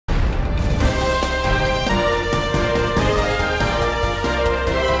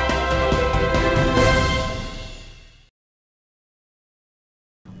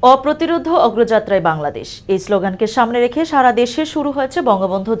অপ্রতিরোধ্য অগ্রযাত্রায় বাংলাদেশ এই স্লোগানকে সামনে রেখে সারা দেশে শুরু হয়েছে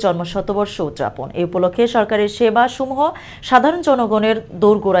বঙ্গবন্ধুর জন্মশতবর্ষ উদযাপন। এই উপলক্ষে সরকারের সেবা সমূহ সাধারণ জনগণের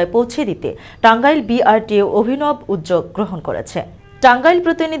দোরগোড়ায় পৌঁছে দিতে টাঙ্গাইল বিআরটিএ অভিনব উদ্যোগ গ্রহণ করেছে। টাঙ্গাইল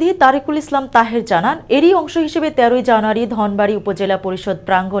প্রতিনিধি তারিকুল ইসলাম তাহের জানান, এরই অংশ হিসেবে 13 জানুয়ারি ধনবাড়ী উপজেলা পরিষদ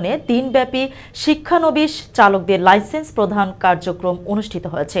প্রাঙ্গণে দিনব্যাপী শিক্ষানবিশ চালকদের লাইসেন্স প্রদান কার্যক্রম অনুষ্ঠিত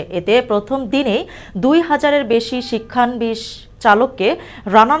হয়েছে। এতে প্রথম দিনেই 2000-এর বেশি শিক্ষানবিশ চালককে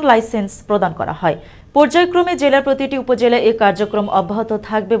রানার লাইসেন্স প্রদান করা হয়। পর্যায়ক্রমে জেলার প্রতিটি উপজেলায় এই কার্যক্রম অব্যাহত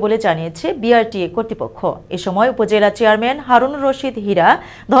থাকবে বলে জানিয়েছে বিআরটিএ কর্তৃপক্ষ। এ সময় উপজেলা চেয়ারম্যান হারুনুর রশিদ হীরা,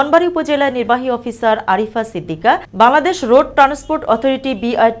 ধনবাড়ী উপজেলা নির্বাহী officer Arifa Siddika, Bangladesh road transport authority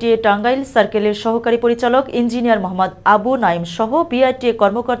BRTA Tangail সার্কেলের সহকারী পরিচালক ইঞ্জিনিয়ার মোহাম্মদ আবু নাইম সহ বিআরটিএ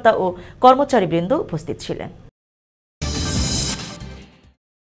কর্মকর্তা ও কর্মচারীবৃন্দ উপস্থিত ছিলেন।